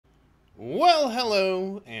Well,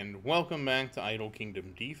 hello, and welcome back to Idle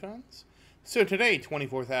Kingdom Defense. So today,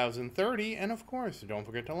 24,030, and of course, don't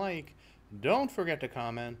forget to like, don't forget to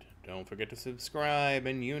comment, don't forget to subscribe,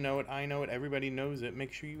 and you know it, I know it, everybody knows it,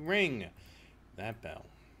 make sure you ring that bell.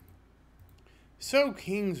 So,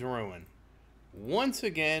 King's Ruin, once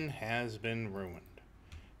again, has been ruined.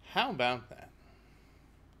 How about that?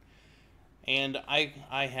 And I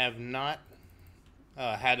have not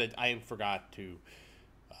I forgot to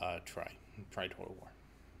try Total War.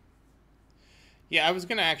 Yeah, I was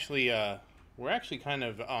gonna actually. We're actually kind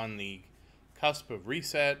of on the cusp of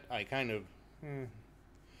reset. I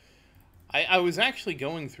was actually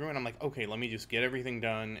going through and I'm like, okay, let me just get everything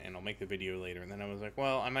done and I'll make the video later. And then I was like,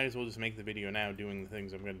 well, I might as well just make the video now doing the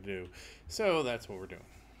things I'm going to do. So that's what we're doing.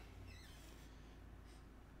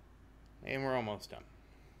 And we're almost done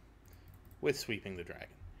with sweeping the dragon.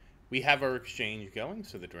 We have our exchange going,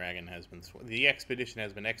 so the dragon has been, the expedition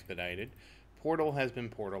has been expedited. Portal has been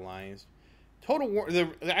portalized. Total War,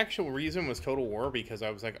 the actual reason was Total War because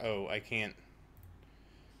I was like, oh, I can't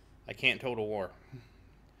Total War.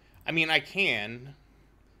 I mean, I can,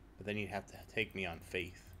 but then you'd have to take me on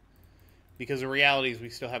faith. Because the reality is we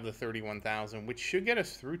still have the 31,000, which should get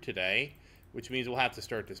us through today, which means we'll have to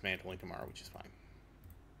start dismantling tomorrow, which is fine.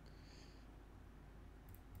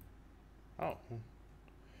 Oh.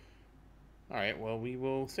 Alright, well, we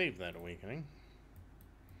will save that awakening.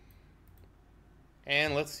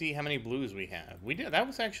 And let's see how many blues we have. That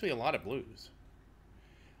was actually a lot of blues.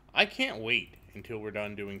 I can't wait until we're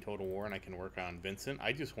done doing Total War and I can work on Vincent.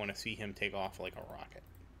 I just want to see him take off like a rocket.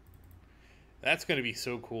 That's going to be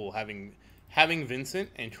so cool, having Vincent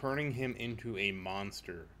and turning him into a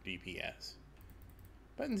monster DPS.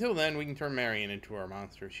 But until then, we can turn Marion into our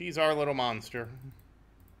monster. She's our little monster.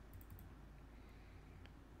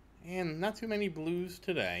 And not too many blues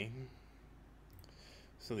today.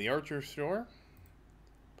 So the Archer store,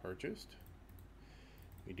 purchased.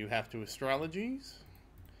 We do have to astrologies.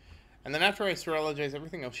 And then after I astrologize,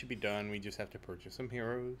 everything else should be done. We just have to purchase some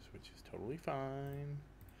heroes, which is totally fine.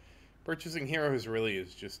 Purchasing heroes really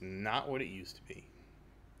is just not what it used to be.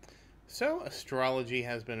 So, astrology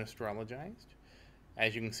has been astrologized.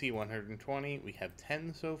 As you can see, 120. We have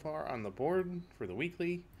 10 so far on the board for the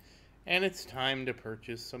weekly. And it's time to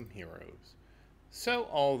purchase some heroes. So,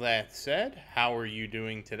 all that said, how are you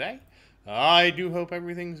doing today? I do hope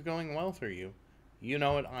everything's going well for you. You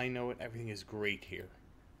know it, I know it, everything is great here.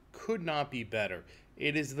 Could not be better.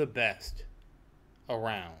 It is the best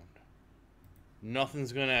around.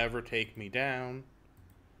 Nothing's gonna ever take me down.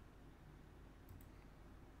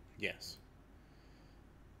 Yes.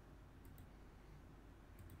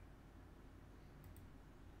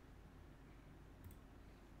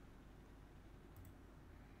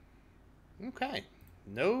 Okay.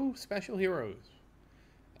 No special heroes.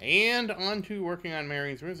 And on to working on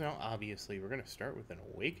Marion's Result. Obviously, we're going to start with an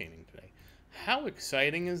Awakening today. How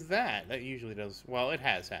exciting is that? That usually does... Well, it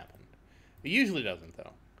has happened. It usually doesn't,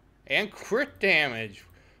 though. And crit damage.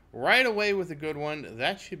 Right away with a good one.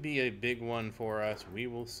 That should be a big one for us. We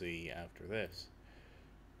will see after this.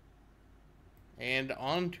 And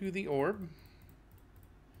on to the Orb.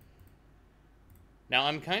 Now,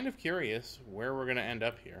 I'm kind of curious where we're going to end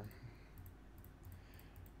up here.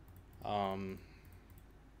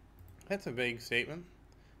 That's a vague statement.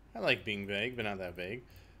 I like being vague, but not that vague.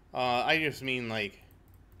 I just mean, like,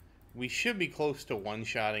 we should be close to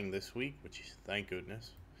one-shotting this week, which is, thank goodness.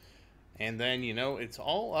 And then, you know, it's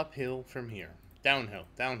all uphill from here. Downhill,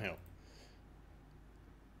 downhill.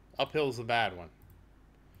 Uphill's the bad one.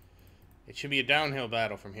 It should be a downhill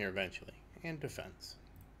battle from here eventually. And defense.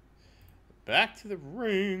 Back to the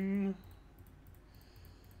ring.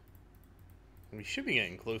 We should be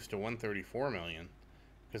getting close to 134 million.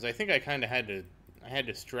 Because I think I kind of had to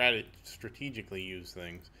strategically use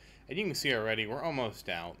things. And you can see already, we're almost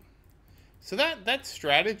out. So that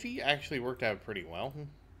strategy actually worked out pretty well.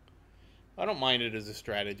 I don't mind it as a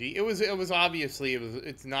strategy. It was obviously,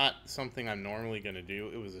 it's not something I'm normally going to do.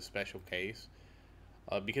 It was a special case.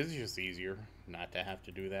 Because it's just easier not to have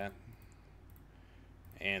to do that.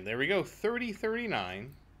 And there we go,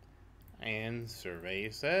 30-39. And survey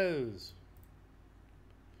says...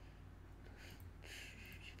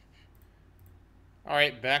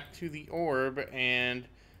 Alright, back to the orb, and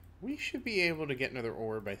we should be able to get another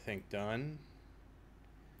orb, I think, done.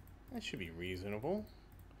 That should be reasonable.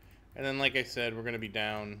 And then, like I said, we're going to be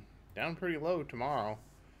down pretty low tomorrow.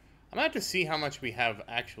 I'm going to have to see how much we have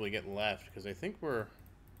actually get left, because I think we're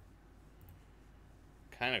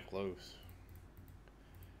kind of close.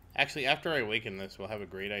 Actually, after I awaken this, we'll have a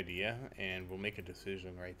great idea, and we'll make a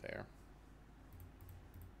decision right there.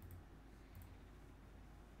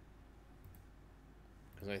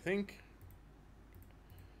 because I think...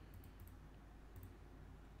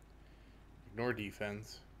 Ignore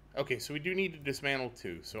defense. Okay, so we do need to dismantle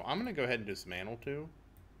 2. So I'm going to go ahead and dismantle 2.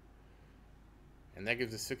 And that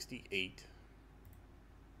gives us 68.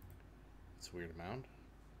 That's a weird amount.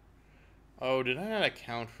 Oh, did I not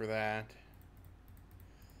account for that?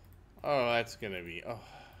 Oh, that's going to be... Oh.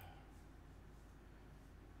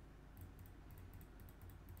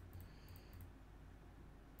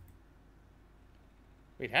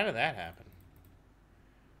 Wait, how did that happen?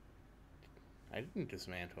 I didn't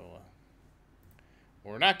dismantle...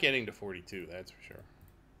 We're not getting to 42, that's for sure.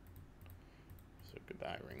 So,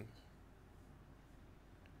 goodbye, rings.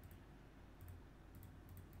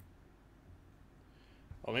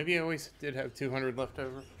 Oh, maybe I always did have 200 left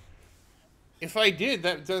over. If I did,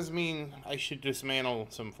 that does mean I should dismantle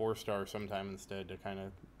some 4-star sometime instead to kind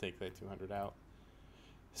of take that 200 out.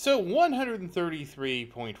 So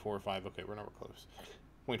 133.45. Okay, we're nowhere close.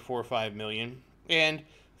 0.45 million and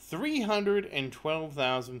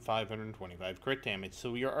 312,525 crit damage.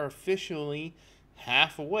 So we are officially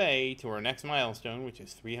halfway to our next milestone, which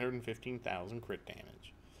is 315,000 crit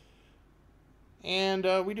damage.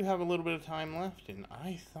 And we do have a little bit of time left, and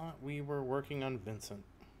I thought we were working on Vincent.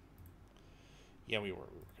 Yeah, we were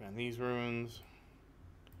working on these runes.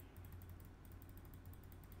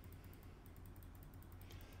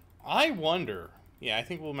 I wonder. Yeah, I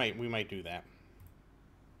think we might do that.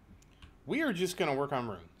 We are just going to work on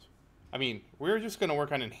runes. I mean, we're just going to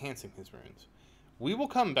work on enhancing his runes. We will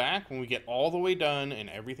come back when we get all the way done and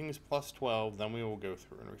everything is plus 12. Then we will go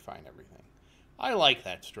through and refine everything. I like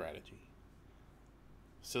that strategy.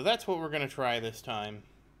 So that's what we're going to try this time.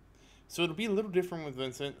 So it'll be a little different with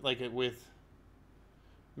Vincent. Like with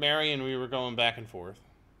Marion, we were going back and forth.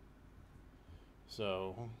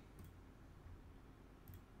 So...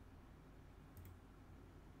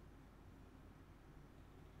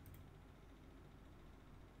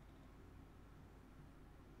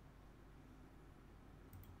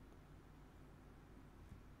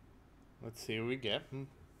 let's see what we get.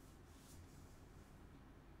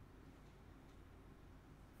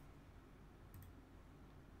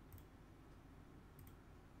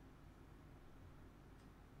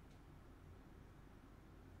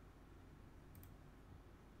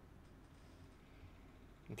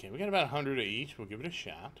 Okay, we got about 100 of each. We'll give it a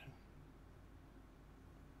shot.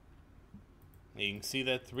 You can see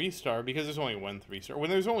that 3-star, because there's only one 3-star. When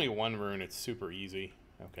there's only one rune, it's super easy.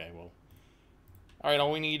 Okay, well. Alright,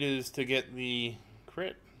 all we need is to get the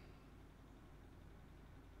crit.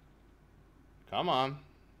 Come on.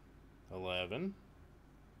 11.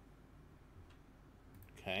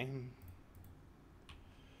 Okay.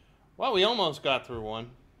 Well, we almost got through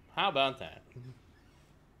one. How about that?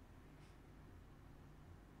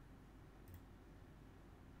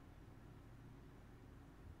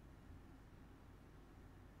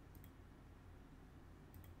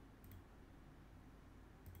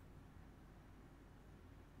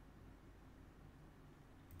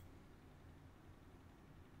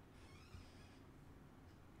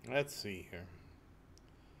 Let's see here.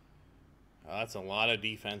 Oh, that's a lot of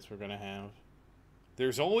defense we're going to have.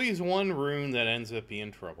 There's always one rune that ends up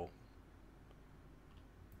being trouble.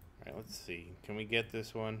 Alright, let's see. Can we get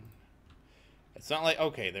this one? It's not like...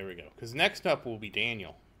 Okay, there we go. Because next up will be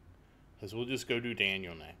Daniel. Because we'll just go do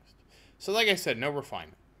Daniel next. So like I said, no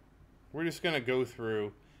refinement. We're just going to go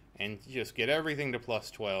through and just get everything to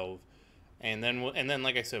plus 12. And then,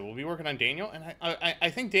 like I said, we'll be working on Daniel. And I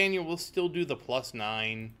think Daniel will still do the plus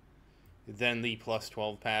 9... then the plus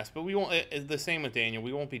 12 pass, but we won't. The same with Daniel.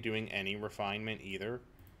 We won't be doing any refinement either.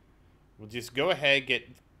 We'll just go ahead, get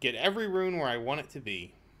every rune where I want it to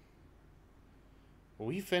be. Will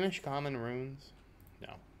we finish common runes? No,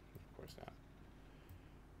 of course not.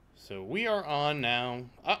 So we are on now.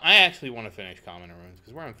 I actually want to finish common runes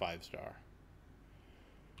because we're on 5-star.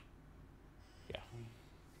 Yeah.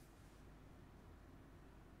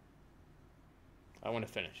 I want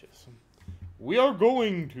to finish this. We are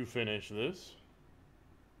going to finish this.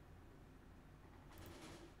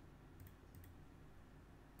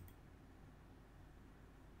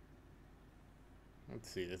 Let's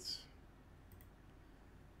see, that's...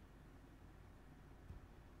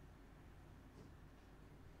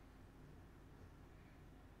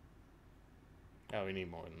 Oh, we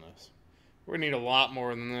need more than this. We're gonna need a lot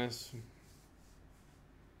more than this.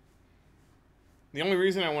 The only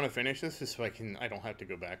reason I want to finish this is so I don't have to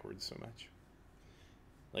go backwards so much.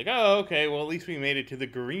 Like, oh, okay, well, at least we made it to the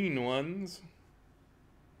green ones.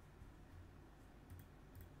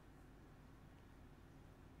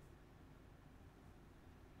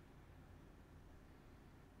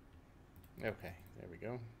 Okay, there we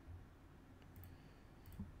go.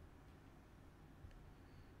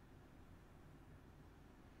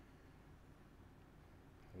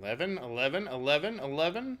 11, 11, 11,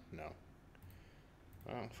 11? No.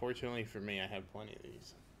 Well, unfortunately for me, I have plenty of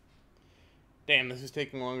these. Damn, this is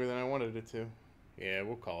taking longer than I wanted it to. Yeah,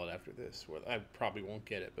 we'll call it after this. Well, I probably won't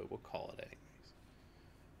get it, but we'll call it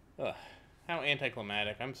anyways. Ugh, how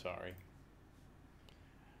anticlimactic. I'm sorry.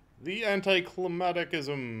 The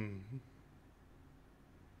anticlimacticism.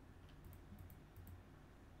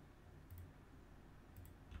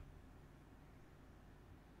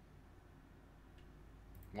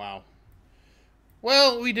 Wow.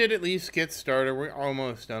 Well, we did at least get started. We're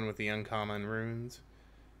almost done with the uncommon runes.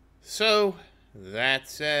 So, that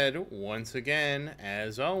said, once again,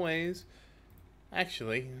 as always,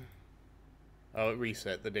 actually, oh, it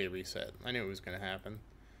reset. The day reset. I knew it was going to happen.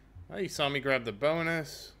 Well, you saw me grab the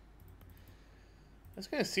bonus. Let's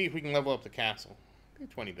going to see if we can level up the castle.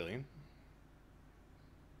 20 billion.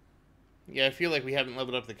 Yeah, I feel like we haven't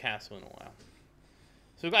leveled up the castle in a while.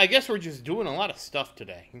 So I guess we're just doing a lot of stuff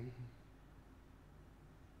today.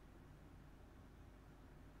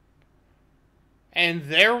 And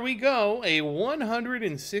there we go, a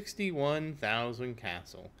 161,000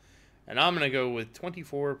 castle. And I'm going to go with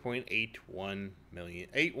 24.81 million.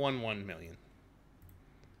 811 million.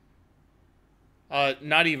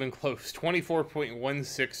 Not even close.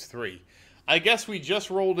 24.163. I guess we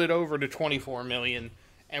just rolled it over to 24 million,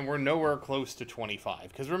 and we're nowhere close to 25.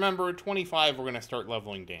 Because remember, at 25, we're going to start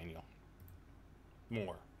leveling Daniel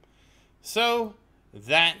more. So,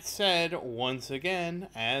 that said, once again,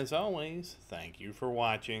 as always, thank you for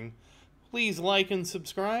watching. Please like and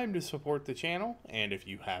subscribe to support the channel. And if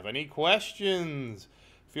you have any questions,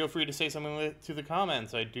 feel free to say something to the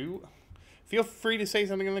comments. Feel free to say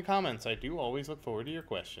something in the comments. I do always look forward to your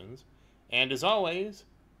questions. And as always,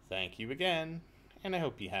 thank you again, and I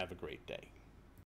hope you have a great day.